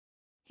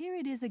Here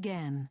it is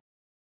again.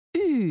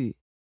 Ü.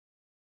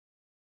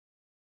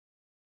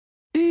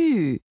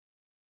 Ü.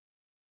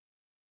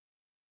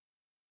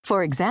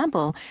 For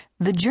example,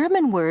 the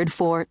German word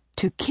for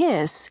to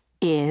kiss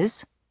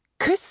is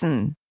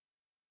Küssen.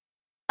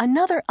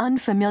 another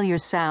unfamiliar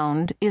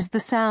sound is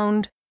the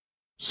sound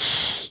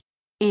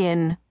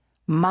in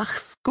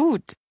Mach's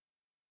gut.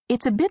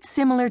 It's a bit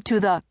similar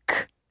to the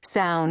k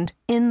sound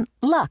in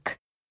luck.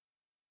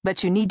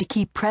 But you need to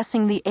keep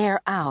pressing the air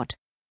out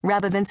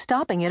rather than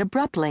stopping it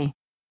abruptly.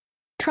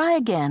 Try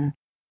again.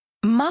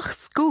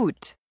 Mach's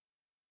gut.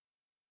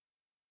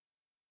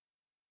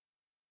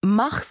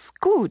 Mach's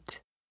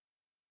gut.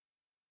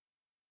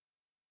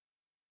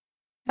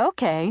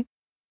 Okay.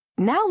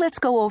 Now let's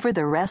go over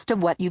the rest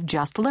of what you've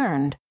just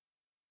learned.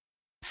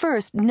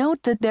 First,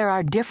 note that there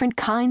are different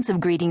kinds of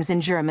greetings in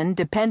German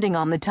depending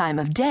on the time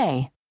of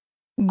day.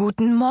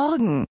 Guten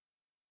Morgen.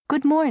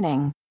 Good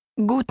morning,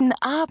 Guten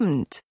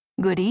Abend.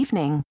 good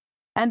evening,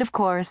 and of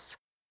course,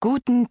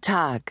 Guten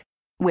Tag.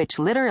 which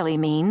literally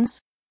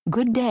means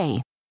good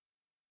day.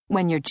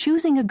 When you're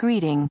choosing a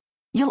greeting,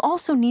 you'll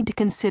also need to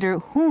consider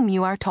whom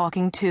you are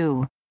talking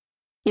to.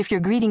 If you're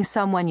greeting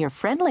someone you're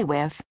friendly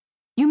with,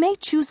 you may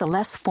choose a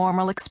less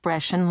formal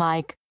expression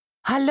like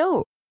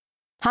Hallo.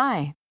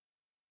 hi.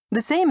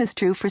 The same is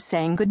true for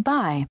saying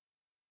goodbye.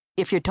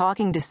 If you're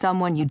talking to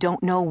someone you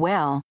don't know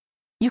well,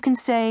 you can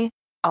say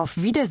Auf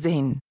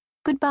Wiedersehen.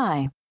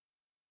 goodbye.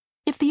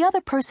 If the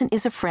other person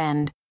is a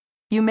friend,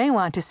 you may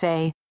want to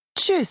say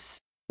Tschüss.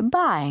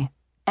 bye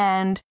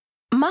and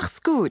Mach's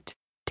gut.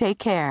 take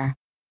care.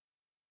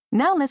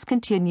 Now let's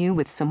continue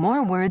with some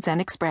more words and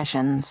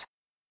expressions.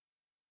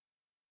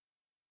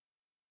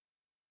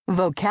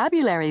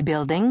 Vocabulary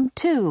building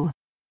 2.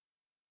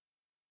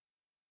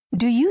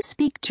 Do you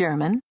speak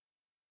German?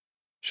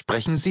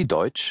 Sprechen Sie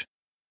Deutsch?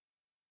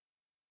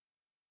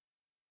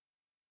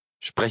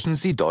 Sprechen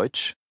Sie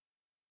Deutsch?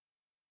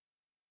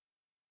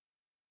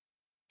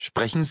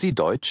 Sprechen Sie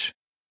Deutsch?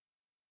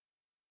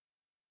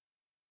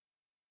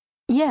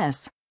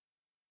 Yes,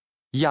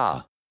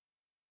 Ja.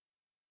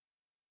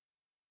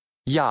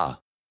 Ja.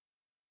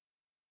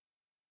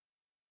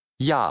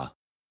 Ja.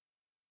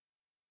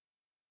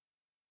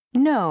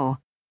 no,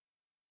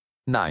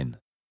 Nein.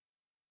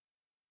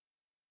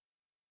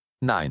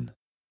 Nein.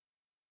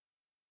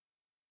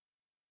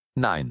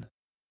 Nein.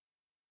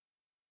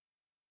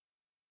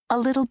 a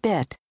little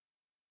bit,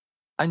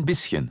 Ein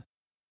bisschen.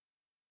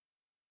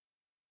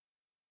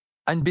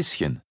 Ein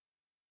bisschen.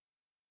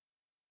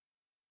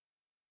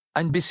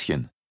 Ein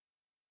bisschen.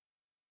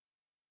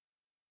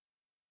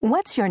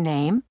 What's your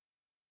name?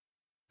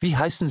 Wie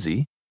heißen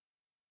Sie?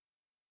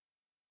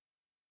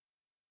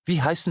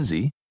 Wie heißen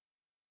Sie?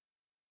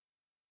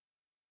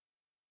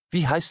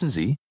 Wie heißen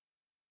Sie?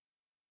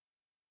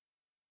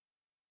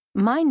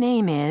 My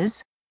name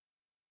is.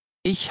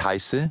 Ich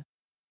heiße.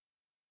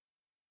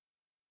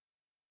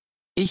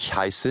 Ich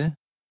heiße.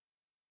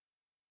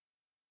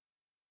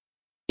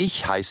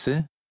 Ich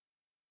heiße.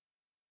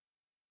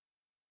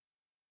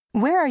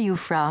 Where are you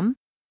from?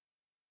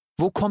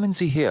 Wo kommen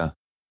Sie her?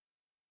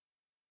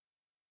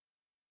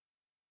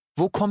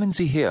 Wo kommen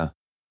Sie her?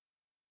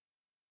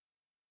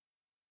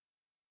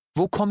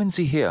 Wo kommen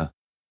Sie her?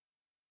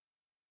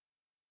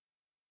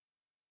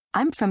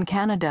 I'm from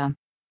Canada.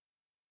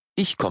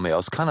 Ich komme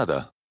aus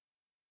Kanada.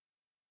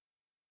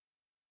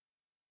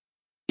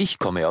 Ich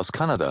komme aus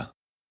Kanada.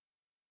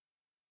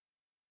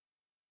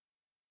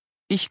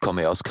 Ich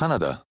komme aus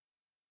Kanada.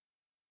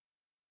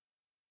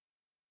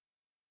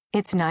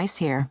 It's nice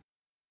here.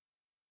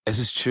 Es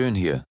ist schön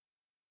hier.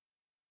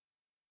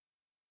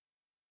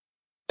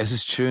 Es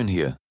ist schön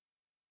hier.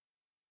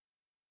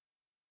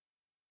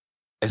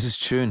 Es ist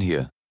schön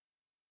hier.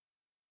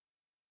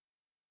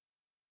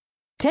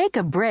 Take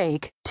a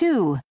break,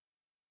 2.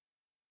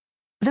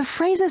 The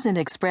phrases and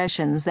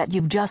expressions that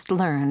you've just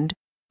learned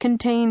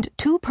contained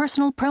 2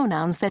 personal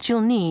pronouns that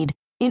you'll need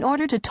in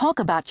order to talk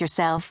about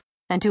yourself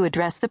and to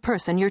address the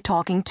person you're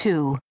talking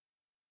to.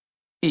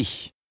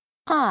 Ich.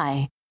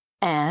 I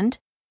and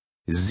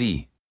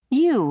Sie.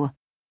 you.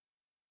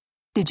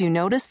 Did you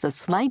notice the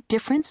slight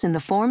difference in the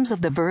forms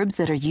of the verbs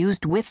that are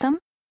used with them?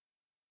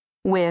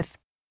 With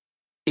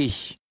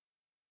Ich.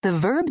 the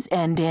verbs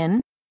end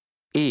in,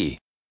 E.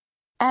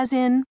 as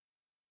in,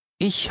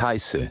 Ich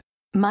heiße.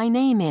 my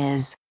name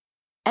is,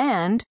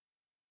 and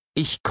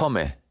Ich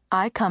komme.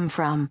 I come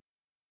from.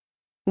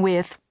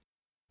 With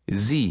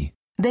Sie.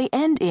 they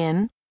end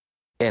in,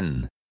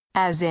 N.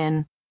 as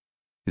in,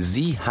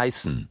 Sie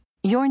heißen.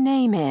 your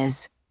name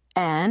is,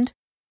 and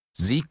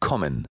Sie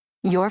kommen.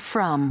 you're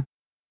from.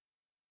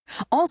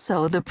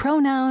 Also, the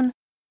pronoun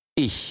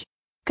Ich.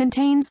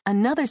 contains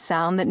another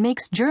sound that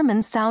makes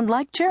German sound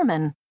like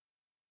German.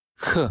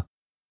 Ch.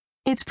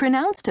 It's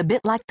pronounced a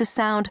bit like the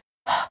sound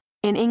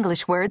in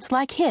English words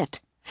like hit,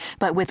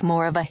 but with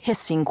more of a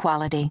hissing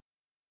quality.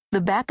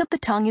 The back of the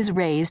tongue is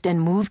raised and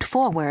moved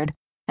forward,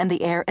 and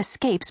the air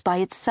escapes by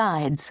its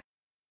sides.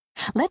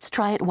 Let's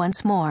try it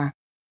once more.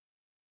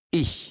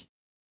 Ich.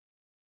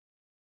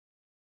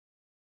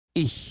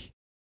 Ich.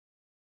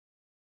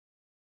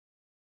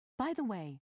 By the way,